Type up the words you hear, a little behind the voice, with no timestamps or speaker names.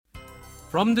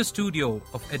From the studio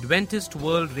of Adventist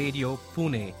World Radio,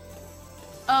 Pune,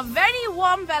 a very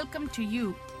warm welcome to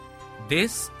you.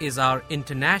 This is our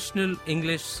International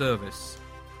English Service.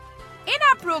 In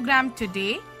our program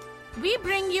today, we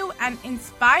bring you an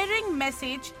inspiring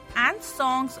message and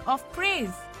songs of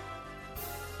praise.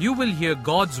 You will hear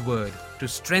God's Word to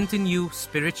strengthen you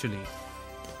spiritually.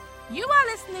 You are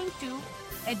listening to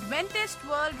Adventist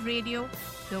World Radio,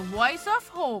 the voice of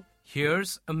hope.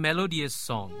 Here's a melodious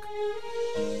song.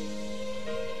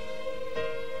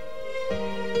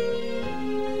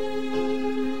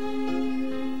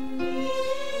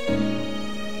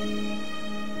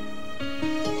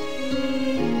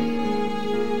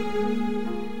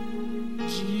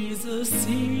 Jesus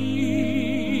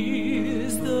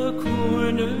is the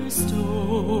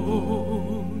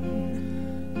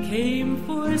cornerstone, came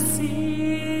for sinners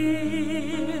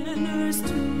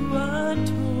to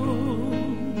atone.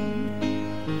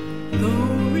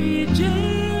 Though rejected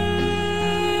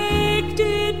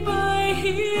by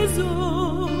his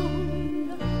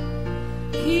own,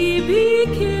 he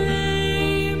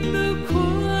became the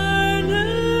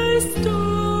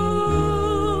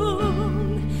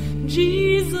cornerstone.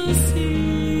 Jesus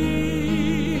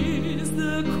is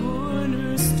the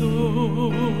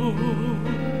cornerstone.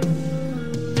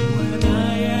 When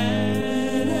I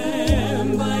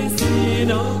am by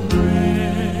sin oppressed,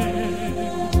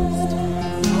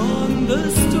 on the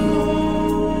stone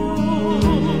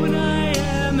I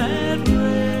am at rest.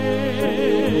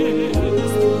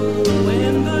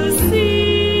 When the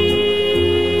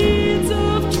seeds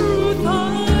of truth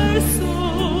are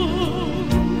sown,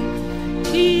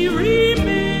 he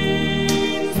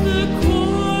remains the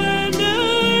cornerstone.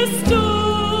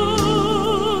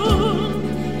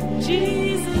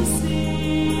 Jesus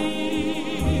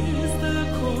is the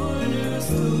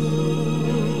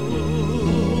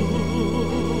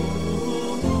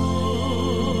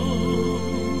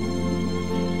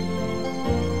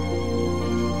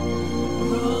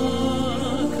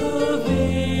Rock of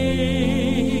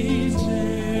Ages,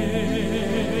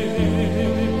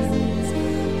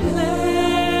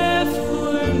 left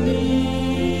for me.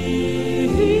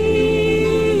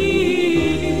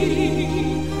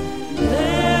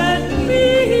 Let me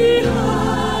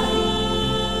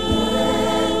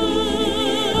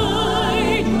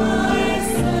hide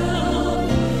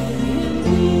myself in thee.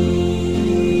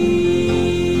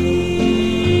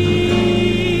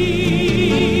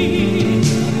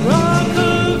 Rock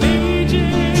of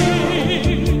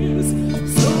Ages,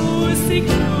 so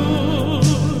secure,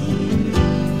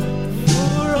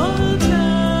 for all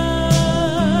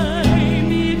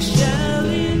time it shall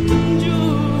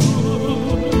endure,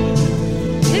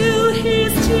 till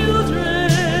his children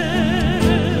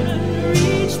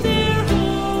reach their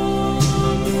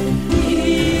home.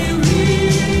 He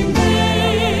remains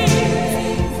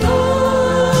the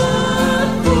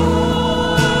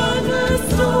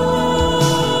cornerstone,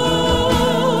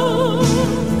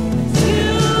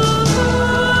 till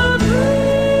the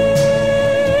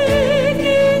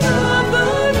breaking of the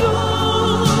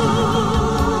dawn,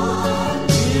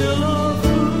 till all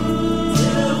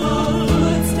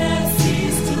footsteps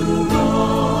cease to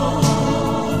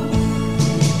roam.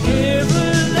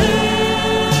 Ever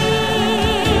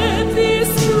let this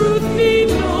truth be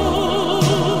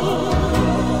known: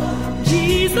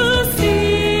 Jesus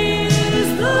is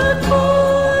the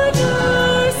cornerstone.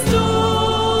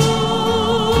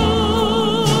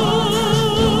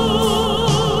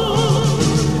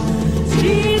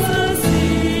 Jesus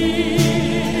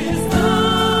is the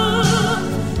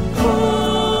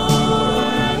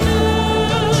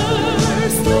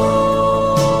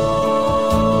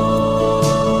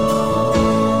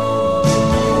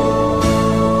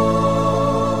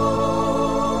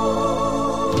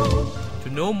To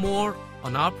know more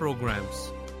on our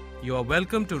programs, you are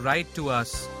welcome to write to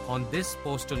us on this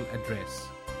postal address: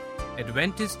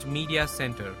 Adventist Media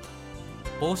Center,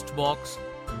 Post Box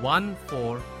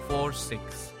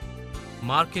 1446,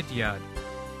 Market Yard,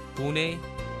 Pune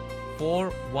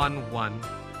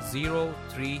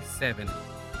 411037,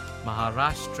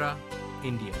 Maharashtra,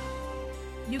 India.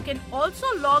 You can also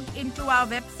log into our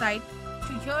website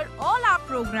to hear all our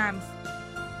programs,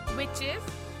 which is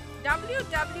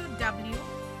www.awr.org.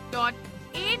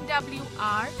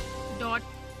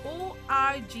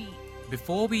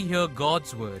 Before we hear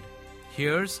God's Word,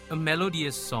 here's a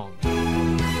melodious song.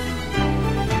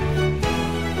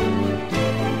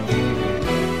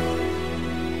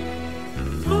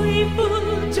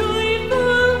 Joyful,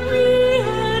 joyful, we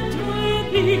adore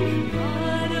thee,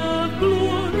 God of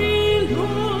glory,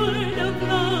 Lord of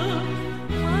love.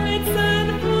 Hearts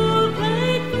unfold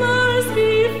like flowers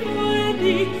before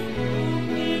thee,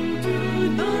 come into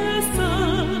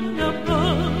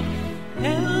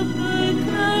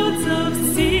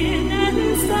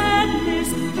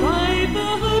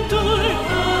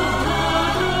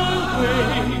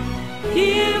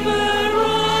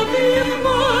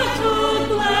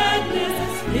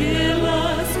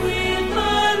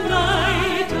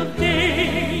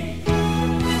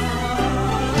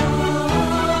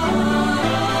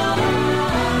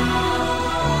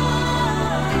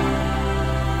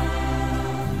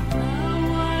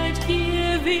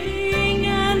loving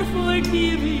and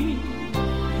forgiving,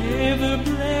 ever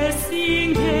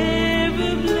blessing,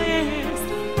 ever blessed,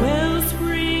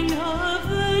 wellspring of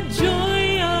the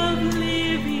joy of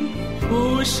living,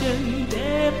 ocean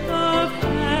depth of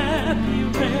happy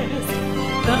rest.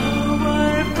 Thou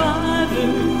our Father,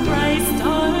 Christ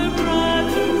our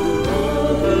brother,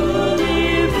 all who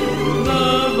live in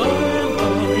love our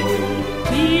Lord,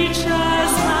 teach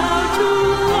us how to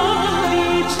love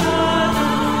each other,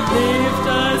 lift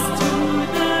us to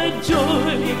the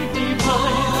joy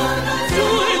divine.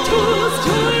 Joyfuls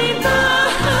join the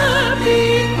happy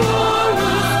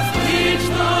chorus, which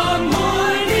the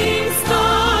morning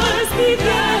stars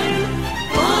began.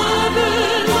 Father,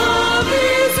 love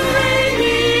is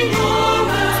reigning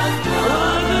o'er us,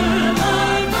 brother,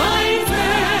 love binds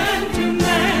man to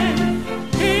man.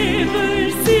 Ever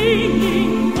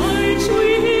singing, march we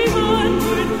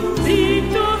onward,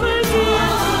 victors in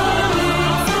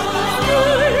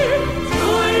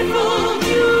joyful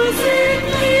music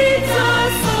leads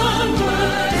us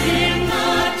onward in the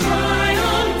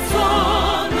triumph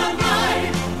song of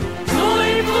life.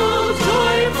 Joyful,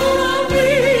 joyful, we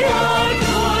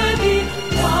adore thee,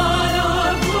 God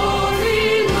of glory,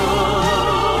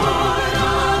 Lord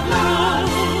of love.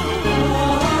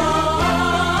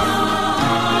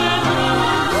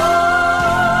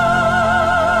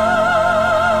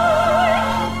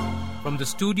 From the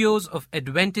studios of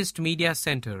Adventist Media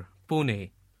Center,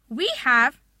 Pune, We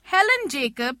have Helen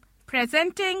Jacob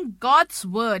presenting God's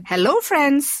Word. Hello,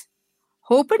 friends.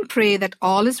 Hope and pray that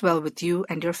all is well with you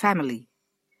and your family.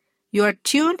 You are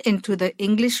tuned into the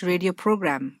English radio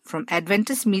program from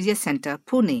Adventist Media Center,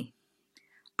 Pune.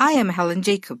 I am Helen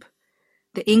Jacob,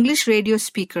 the English radio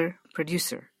speaker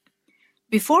producer.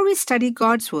 Before we study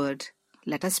God's Word,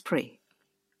 let us pray.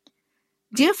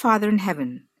 Dear Father in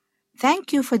heaven,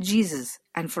 thank you for Jesus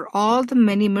and for all the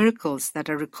many miracles that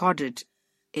are recorded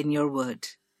in your Word.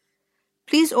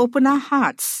 Please open our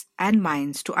hearts and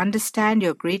minds to understand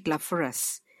your great love for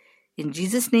us. In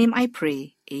Jesus' name I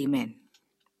pray, Amen.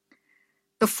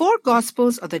 The four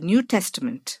Gospels of the New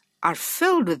Testament are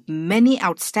filled with many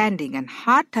outstanding and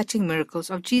heart-touching miracles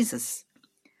of Jesus.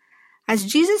 As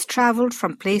Jesus traveled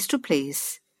from place to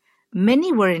place,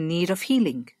 many were in need of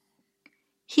healing.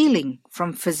 Healing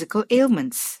from physical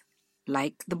ailments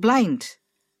like the blind,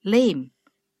 lame,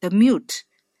 the mute,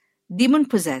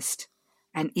 demon-possessed,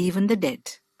 and even the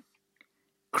dead.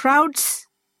 Crowds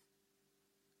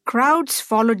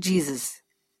followed Jesus,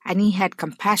 and he had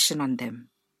compassion on them.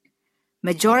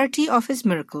 Majority of his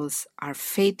miracles are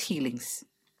faith healings.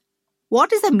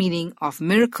 What is the meaning of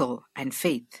miracle and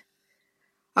faith?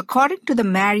 According to the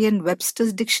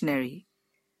Merriam-Webster's dictionary,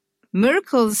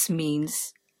 miracles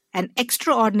means an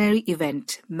extraordinary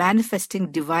event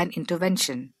manifesting divine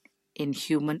intervention in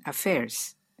human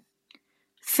affairs.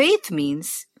 Faith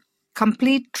means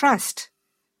complete trust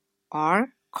or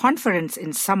confidence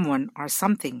in someone or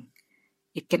something.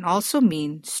 It can also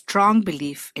mean strong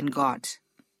belief in God.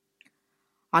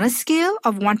 On a scale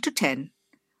of 1 to 10,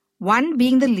 1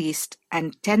 being the least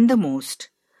and 10 the most,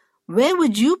 where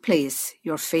would you place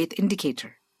your faith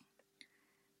indicator?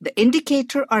 The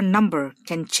indicator or number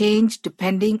can change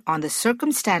depending on the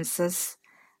circumstances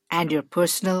and your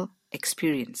personal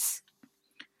experience.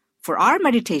 For our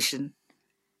meditation,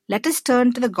 let us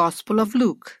turn to the Gospel of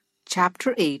Luke,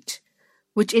 chapter 8,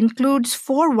 which includes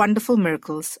 4 wonderful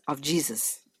miracles of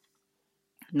Jesus.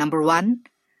 Number 1,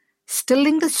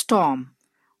 stilling the storm,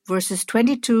 verses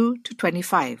 22 to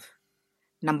 25.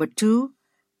 Number 2,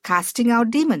 casting out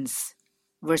demons,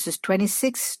 verses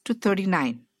 26 to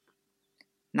 39.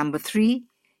 Number 3,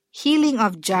 healing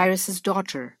of Jairus'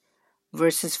 daughter,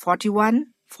 verses 41,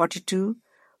 42,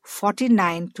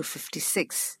 49 to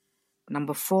 56.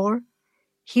 Number 4,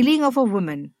 healing of a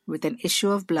woman with an issue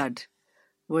of blood,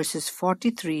 verses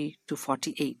 43 to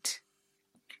 48.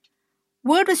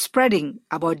 Word was spreading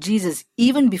about Jesus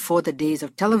even before the days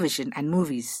of television and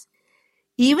movies,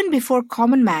 even before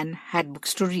common man had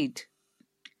books to read.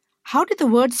 How did the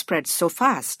word spread so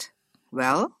fast?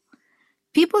 Well,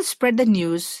 people spread the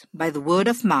news by the word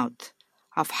of mouth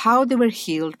of how they were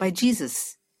healed by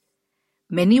Jesus.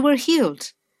 Many were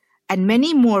healed, and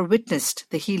many more witnessed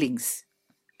the healings.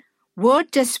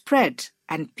 Word just spread,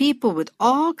 and people with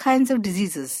all kinds of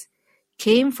diseases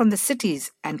came from the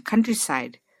cities and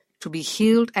countryside to be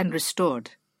healed and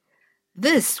restored.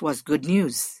 This was good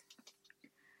news.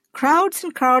 Crowds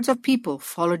and crowds of people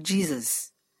followed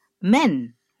Jesus.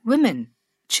 Men, women,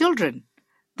 children,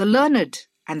 the learned,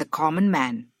 and the common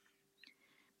man.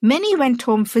 Many went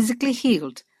home physically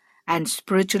healed and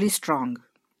spiritually strong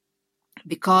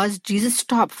because Jesus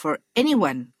stopped for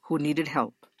anyone who needed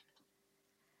help.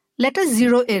 Let us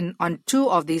zero in on two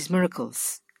of these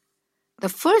miracles. The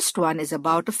first one is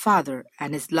about a father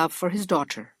and his love for his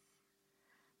daughter.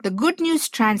 The Good News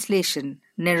Translation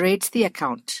narrates the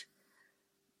account.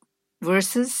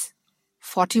 Verses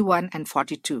 41 and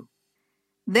 42.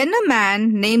 Then a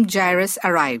man named Jairus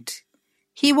arrived.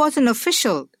 He was an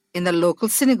official in the local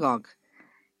synagogue.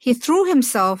 He threw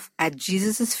himself at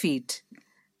Jesus' feet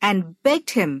and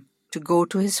begged him to go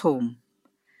to his home,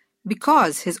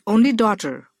 because his only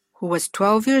daughter, who was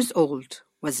 12 years old,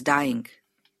 was dying.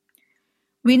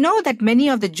 We know that many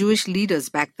of the Jewish leaders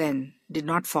back then did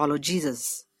not follow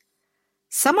Jesus.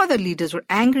 Some other leaders were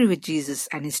angry with Jesus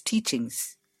and his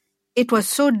teachings. It was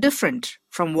so different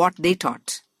from what they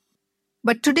taught.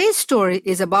 But today's story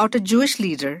is about a Jewish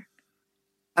leader,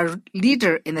 a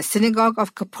leader in the synagogue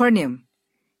of Capernaum.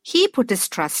 He put his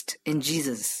trust in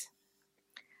Jesus.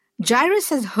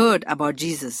 Jairus has heard about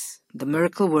Jesus, the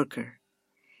miracle worker.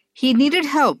 He needed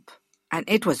help, and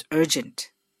it was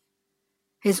urgent.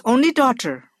 His only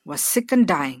daughter was sick and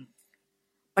dying.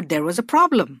 But there was a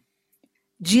problem.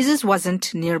 Jesus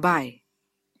wasn't nearby.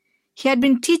 He had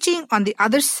been teaching on the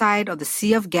other side of the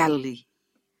Sea of Galilee,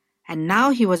 and now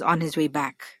he was on his way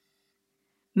back.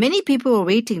 Many people were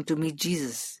waiting to meet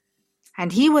Jesus,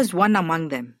 and he was one among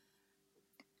them.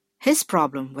 His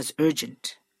problem was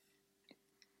urgent.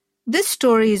 This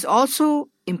story is also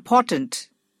important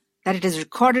that it is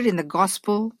recorded in the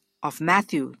Gospel of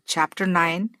Matthew, chapter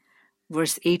 9,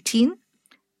 verse 18,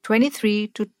 23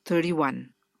 to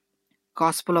 31.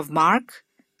 Gospel of Mark,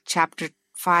 chapter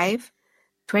 5,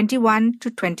 21 to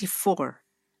 24,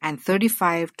 and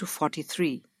 35 to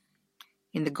 43.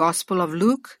 In the Gospel of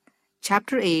Luke,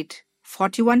 chapter 8,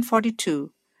 41-42,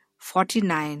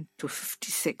 49 to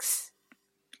 56.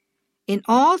 In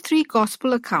all three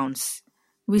Gospel accounts,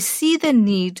 we see the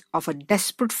need of a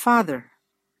desperate father,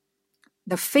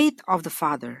 the faith of the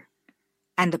father,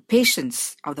 and the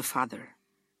patience of the father.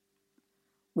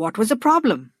 What was the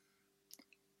problem?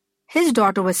 His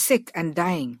daughter was sick and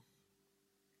dying.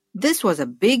 This was a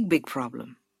big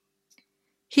problem.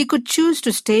 He could choose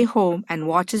to stay home and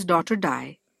watch his daughter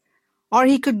die, or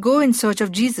he could go in search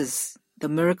of Jesus, the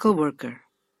miracle worker.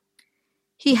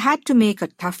 He had to make a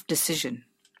tough decision.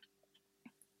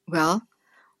 Well,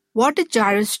 what did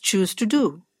Jairus choose to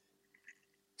do?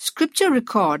 Scripture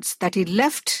records that he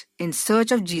left in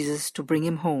search of Jesus to bring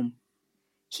him home.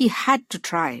 He had to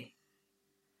try.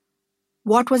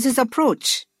 What was his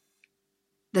approach?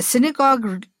 The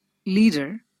synagogue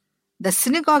leader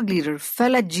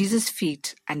fell at Jesus'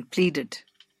 feet and pleaded,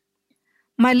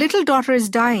 "My little daughter is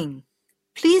dying.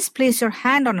 Please place your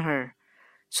hand on her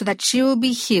so that she will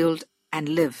be healed and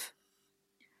live."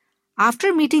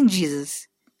 After meeting Jesus,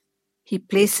 he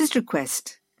placed his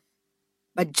request,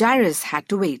 but Jairus had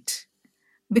to wait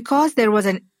because there was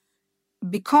an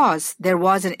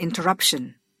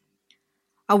interruption.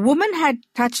 A woman had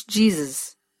touched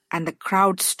Jesus, and the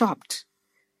crowd stopped.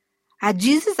 As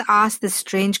Jesus asked this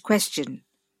strange question,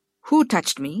 "Who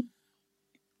touched me?"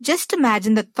 just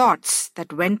imagine the thoughts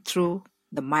that went through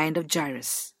the mind of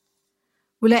Jairus.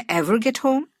 Will I ever get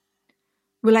home?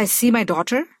 Will I see my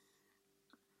daughter?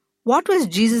 What was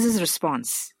Jesus'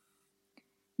 response?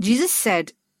 Jesus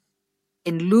said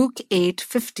in Luke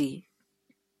 8:50,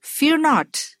 "Fear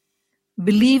not,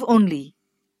 believe only,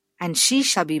 and she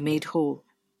shall be made whole."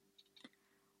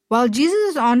 While Jesus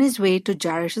was on his way to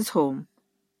Jairus' home,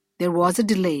 there was a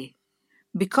delay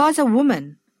because a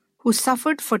woman who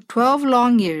suffered for 12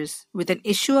 long years with an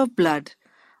issue of blood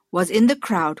was in the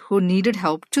crowd who needed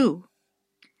help too.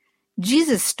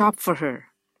 Jesus stopped for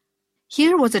her.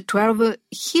 Here was a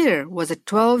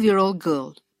 12-year-old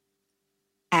girl,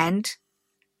 and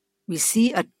we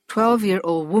see a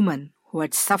 12-year-old woman who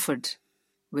had suffered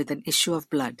with an issue of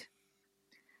blood.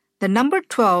 The number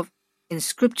 12 in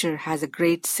Scripture has a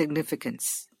great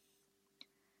significance.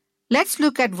 Let's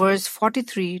look at verse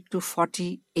 43 to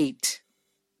 48.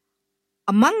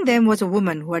 Among them was a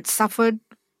woman who had suffered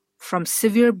from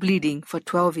severe bleeding for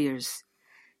 12 years.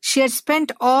 She had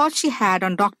spent all she had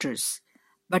on doctors,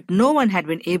 but no one had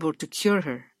been able to cure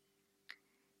her.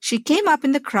 She came up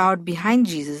in the crowd behind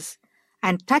Jesus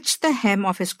and touched the hem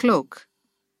of his cloak,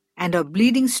 and her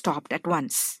bleeding stopped at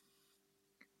once.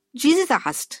 Jesus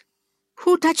asked,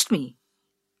 "Who touched me?"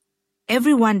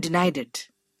 Everyone denied it.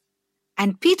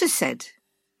 And Peter said,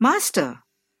 "Master,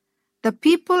 the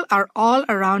people are all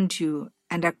around you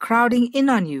and are crowding in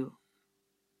on you."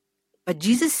 But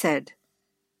Jesus said,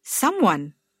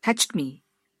 "Someone touched me,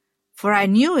 for I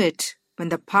knew it when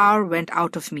the power went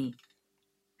out of me."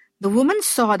 The woman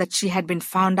saw that she had been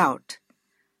found out,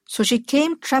 so she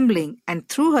came trembling and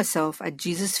threw herself at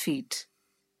Jesus' feet.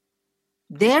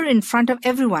 There in front of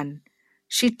everyone,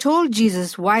 she told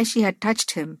Jesus why she had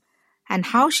touched him and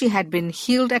how she had been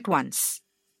healed at once.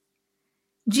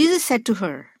 Jesus said to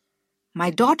her,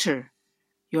 "My daughter,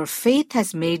 your faith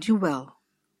has made you well.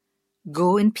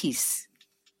 Go in peace."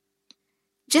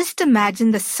 Just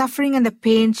imagine the suffering and the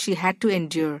pain she had to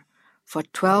endure for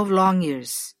 12 long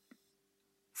years,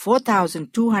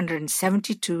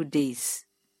 4,272 days.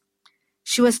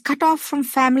 She was cut off from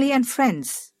family and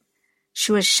friends.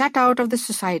 She was shut out of the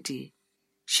society.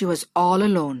 She was all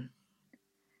alone.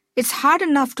 It's hard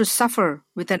enough to suffer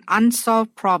with an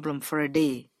unsolved problem for a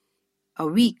day, a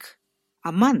week,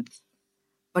 a month,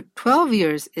 but 12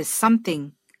 years is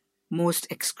something most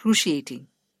excruciating.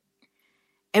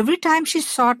 Every time she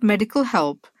sought medical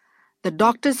help, the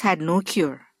doctors had no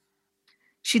cure.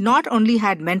 She not only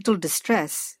had mental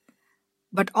distress,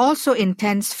 but also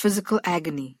intense physical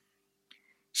agony.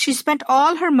 She spent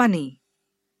all her money,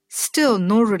 still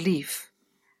no relief,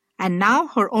 and now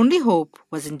her only hope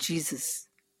was in Jesus.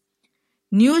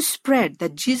 News spread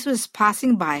that Jesus was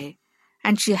passing by,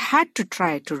 and she had to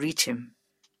try to reach him.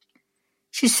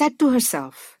 She said to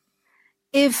herself,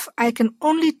 "If I can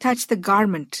only touch the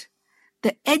garment,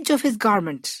 the edge of his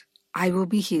garment, I will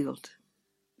be healed."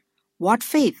 What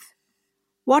faith!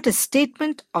 What a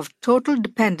statement of total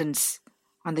dependence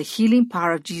on the healing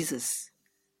power of Jesus.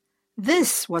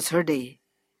 This was her day.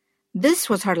 This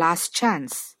was her last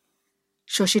chance.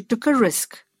 So she took a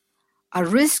risk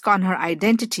on her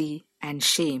identity and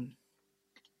shame.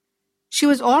 She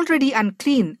was already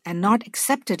unclean and not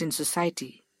accepted in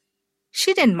society.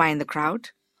 She didn't mind the crowd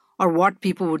or what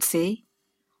people would say.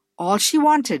 All she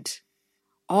wanted,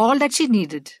 all that she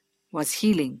needed, was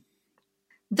healing.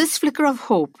 This flicker of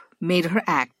hope made her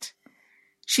act.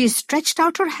 She stretched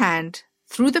out her hand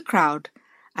through the crowd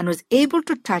and was able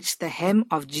to touch the hem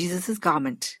of Jesus'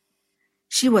 garment.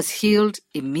 She was healed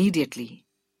immediately.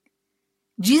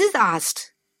 Jesus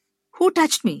asked, "Who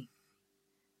touched me?"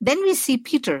 Then we see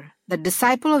Peter, the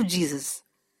disciple of Jesus,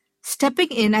 stepping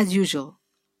in as usual.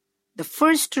 The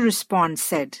first to respond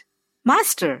said,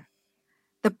 "Master,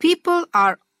 the people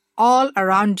are all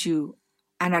around you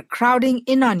and are crowding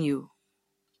in on you."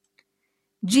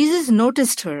 Jesus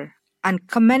noticed her and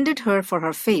commended her for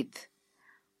her faith,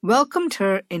 welcomed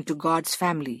her into God's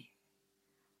family.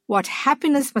 What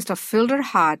happiness must have filled her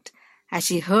heart as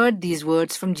she heard these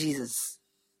words from Jesus.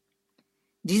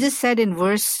 Jesus said in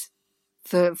verse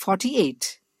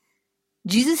 48,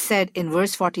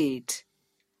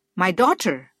 "My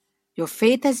daughter, your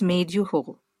faith has made you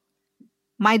whole.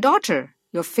 My daughter,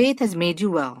 your faith has made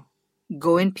you well.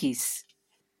 Go in peace."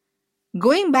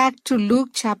 Going back to Luke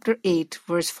chapter 8,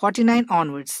 verse 49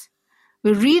 onwards,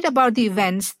 we read about the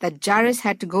events that Jairus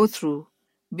had to go through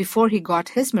before he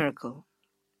got his miracle.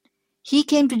 He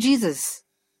came to Jesus.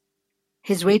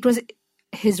 His wait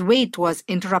was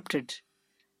interrupted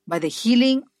by the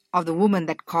healing of the woman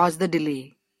that caused the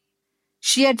delay.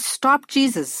 She had stopped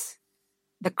Jesus,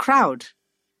 the crowd,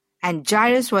 and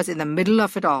Jairus was in the middle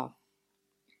of it all.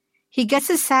 He gets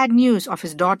the sad news of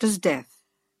his daughter's death.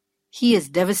 He is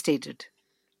devastated.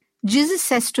 Jesus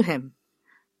says to him,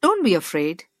 "Don't be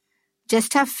afraid,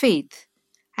 just have faith,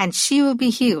 and she will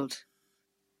be healed."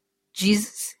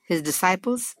 Jesus, his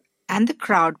disciples, and the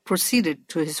crowd proceeded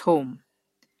to his home.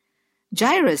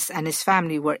 Jairus and his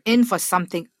family were in for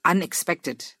something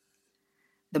unexpected,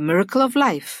 the miracle of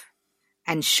life.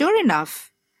 And sure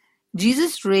enough,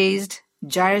 Jesus raised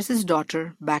Jairus'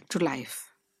 daughter back to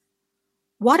life.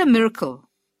 What a miracle!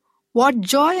 What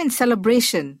joy and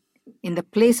celebration in the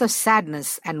place of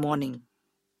sadness and mourning.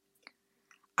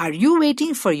 Are you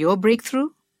waiting for your breakthrough?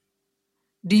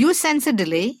 Do you sense a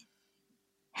delay?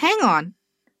 Hang on.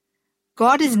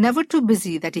 God is never too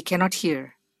busy that he cannot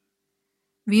hear.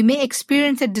 We may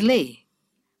experience a delay,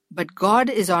 but God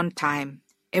is on time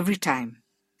every time.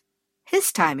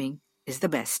 His timing is the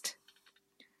best.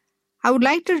 I would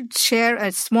like to share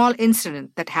a small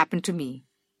incident that happened to me.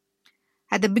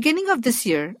 At the beginning of this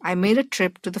year, I made a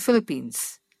trip to the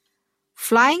Philippines.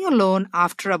 Flying alone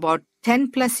after about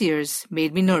 10 plus years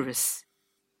made me nervous.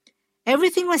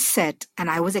 Everything was set and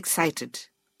I was excited.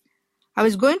 I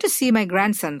was going to see my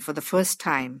grandson for the first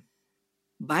time.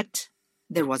 But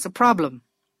there was a problem.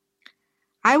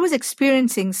 I was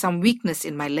experiencing some weakness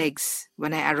in my legs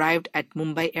when I arrived at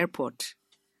Mumbai airport.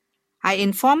 I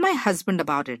informed my husband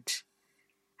about it,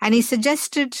 and he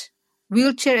suggested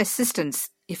wheelchair assistance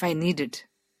if I needed.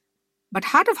 But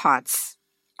heart of hearts,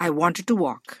 I wanted to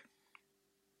walk.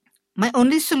 My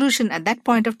only solution at that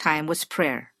point of time was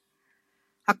prayer.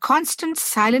 A constant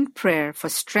silent prayer for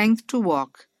strength to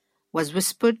walk was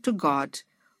whispered to God,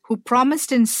 who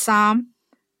promised in Psalm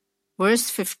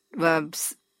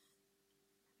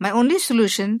My only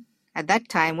solution at that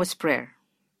time was prayer.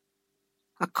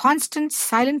 A constant,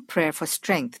 silent prayer for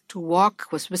strength to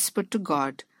walk was whispered to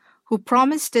God, who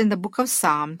promised in the book of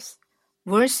Psalms,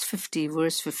 verse 50,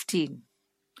 verse 15,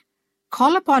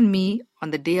 "Call upon me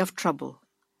on the day of trouble.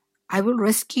 I will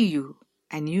rescue you,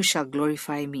 and you shall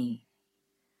glorify me."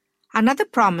 Another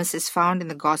promise is found in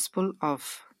the Gospel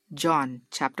of John,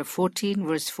 chapter 14,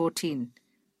 verse 14,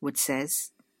 which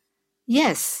says,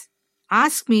 "Yes,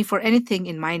 ask me for anything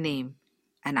in my name,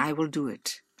 and I will do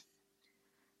it."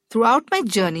 Throughout my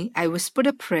journey, I whispered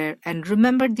a prayer and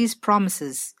remembered these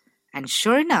promises, and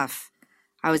sure enough,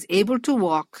 I was able to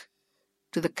walk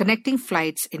to the connecting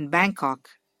flights in Bangkok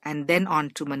and then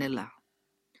on to Manila.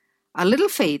 A little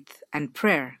faith and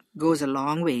prayer goes a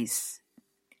long ways.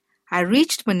 I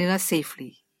reached Manila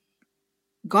safely.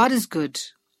 God is good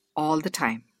all the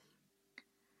time.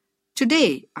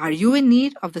 Today, are you in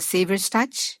need of the Savior's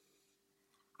touch?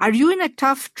 Are you in a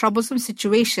tough, troublesome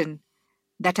situation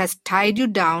that has tied you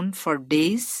down for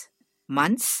days,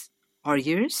 months, or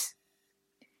years?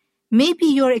 Maybe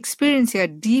you're experiencing a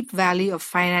deep valley of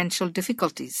financial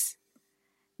difficulties,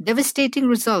 devastating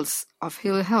results of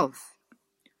ill health,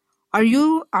 or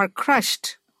you are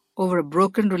crushed over a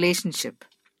broken relationship.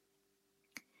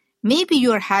 Maybe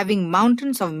you are having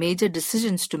mountains of major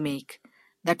decisions to make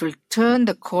that will turn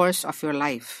the course of your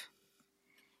life.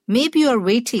 Maybe you are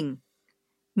waiting.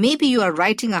 Maybe you are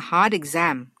writing a hard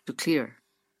exam to clear.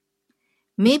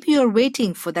 Maybe you are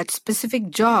waiting for that specific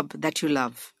job that you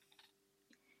love.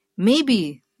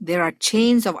 Maybe there are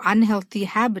chains of unhealthy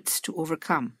habits to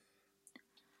overcome.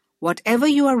 Whatever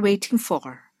you are waiting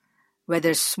for,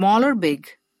 whether small or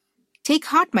big, take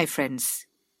heart, my friends.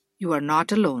 You are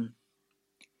not alone.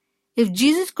 If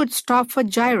Jesus could stop for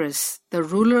Jairus, the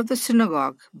ruler of the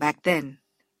synagogue back then,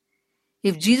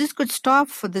 if Jesus could stop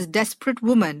for this desperate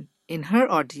woman in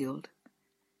her ordeal,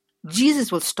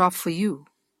 Jesus will stop for you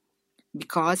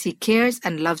because he cares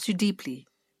and loves you deeply.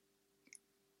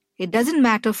 It doesn't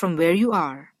matter from where you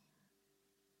are,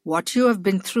 what you have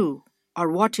been through, or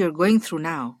what you're going through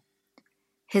now.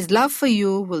 His love for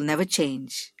you will never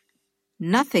change.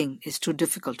 Nothing is too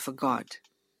difficult for God.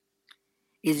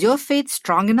 Is your faith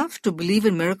strong enough to believe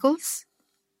in miracles?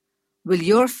 Will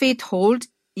your faith hold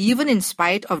even in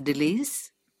spite of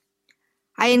delays?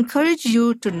 I encourage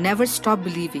you to never stop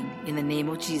believing in the name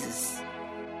of Jesus.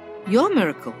 Your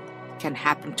miracle can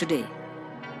happen today.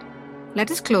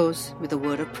 Let us close with a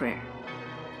word of prayer.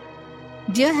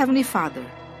 Dear Heavenly Father,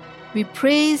 we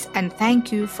praise and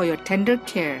thank you for your tender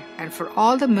care and for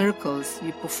all the miracles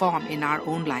you perform in our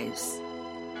own lives.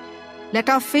 Let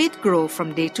our faith grow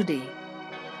from day to day.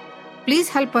 Please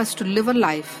help us to live a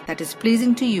life that is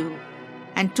pleasing to you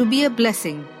and to be a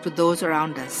blessing to those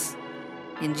around us.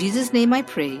 In Jesus' name I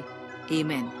pray,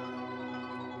 Amen.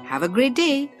 Have a great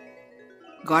day.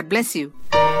 God bless you.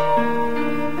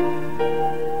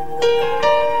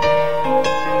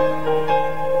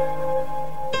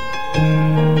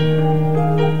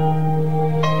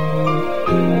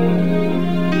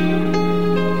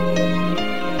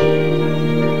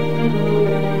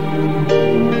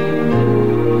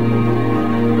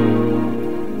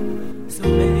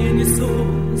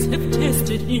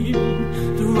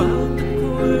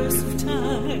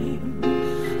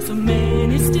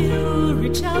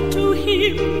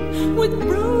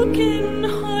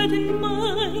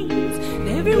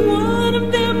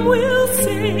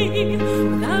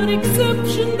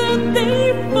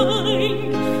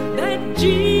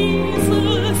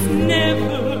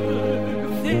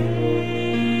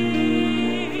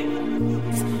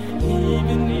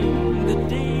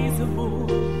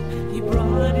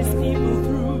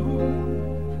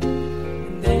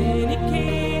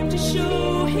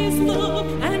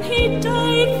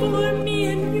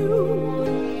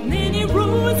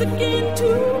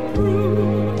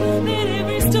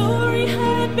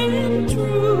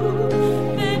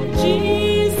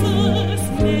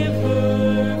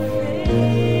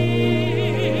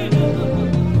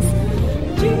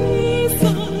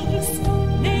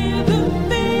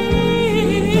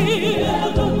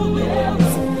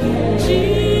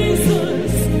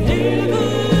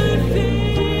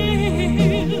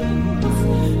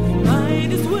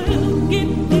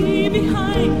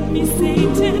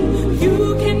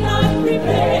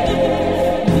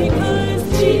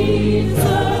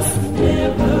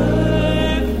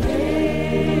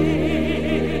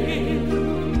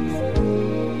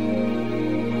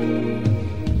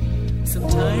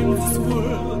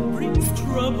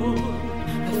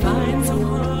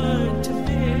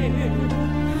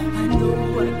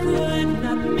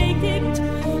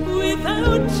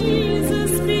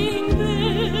 Jesus being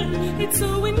there, it's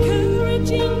so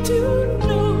encouraging to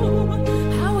know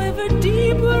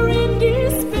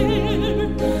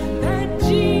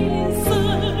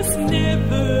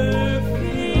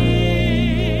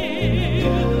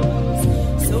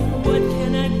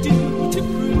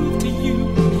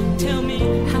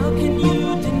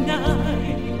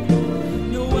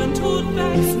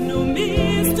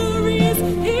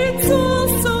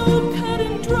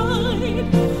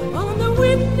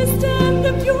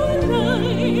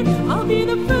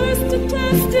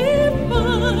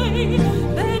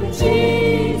that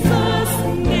Jesus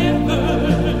never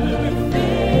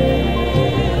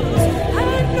fails.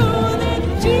 I know that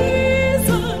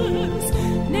Jesus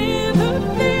never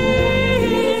fails.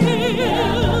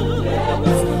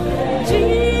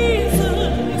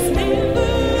 Jesus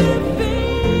never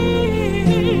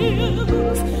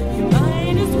fails. You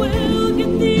might as well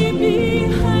get thee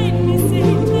behind me,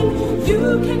 Satan. You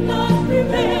cannot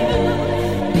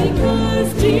prevail because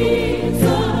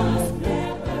Jesus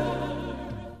never.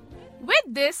 With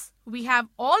this, we have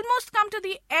almost come to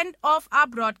the end of our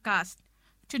broadcast.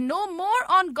 To know more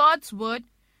on God's Word,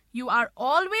 you are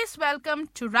always welcome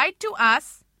to write to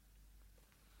us.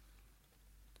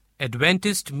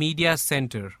 Adventist Media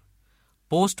Center,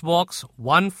 Post Box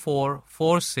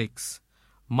 1446,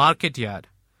 Market Yard,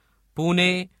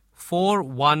 Pune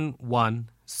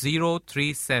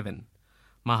 411037,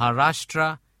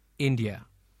 Maharashtra, India.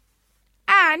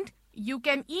 And you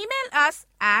can email us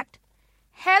at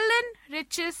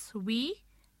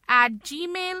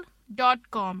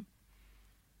helenrichesv@gmail.com.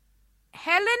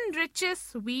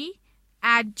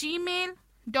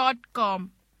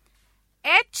 helenrichesv@gmail.com.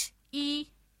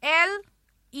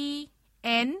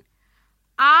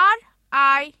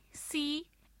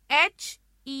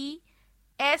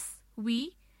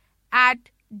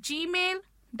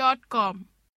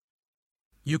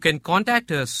 You can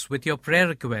contact us with your prayer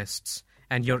requests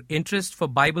and your interest for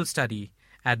Bible study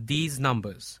at these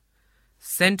numbers.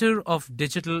 Center of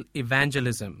Digital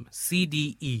Evangelism,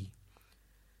 CDE,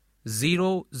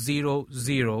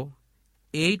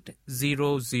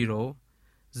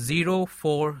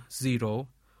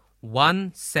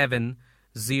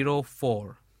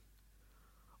 000-800-040-1704.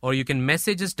 Or you can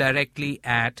message us directly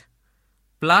at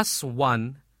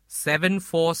 +1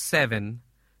 747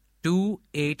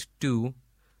 282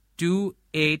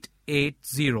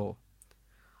 2880.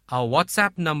 Our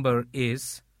WhatsApp number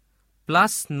is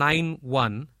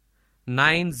 +91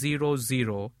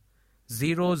 900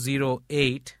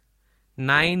 008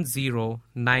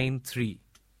 9093.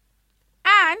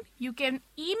 And you can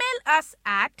email us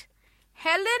at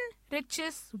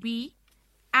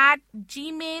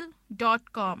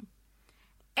helenrichesv@gmail.com.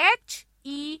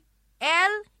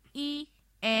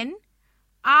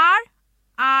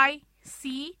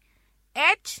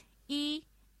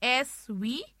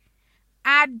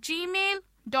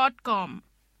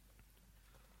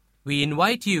 We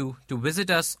invite you to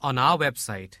visit us on our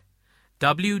website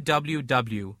www.awr.org.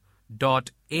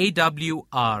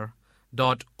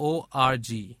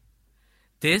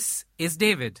 This is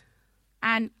David.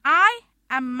 And I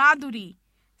am Madhuri,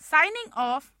 signing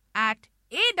off at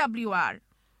AWR.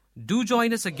 Do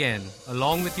join us again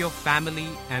along with your family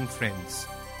and friends.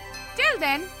 Till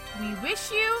then, we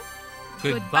wish you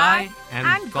Goodbye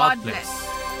and God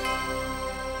bless.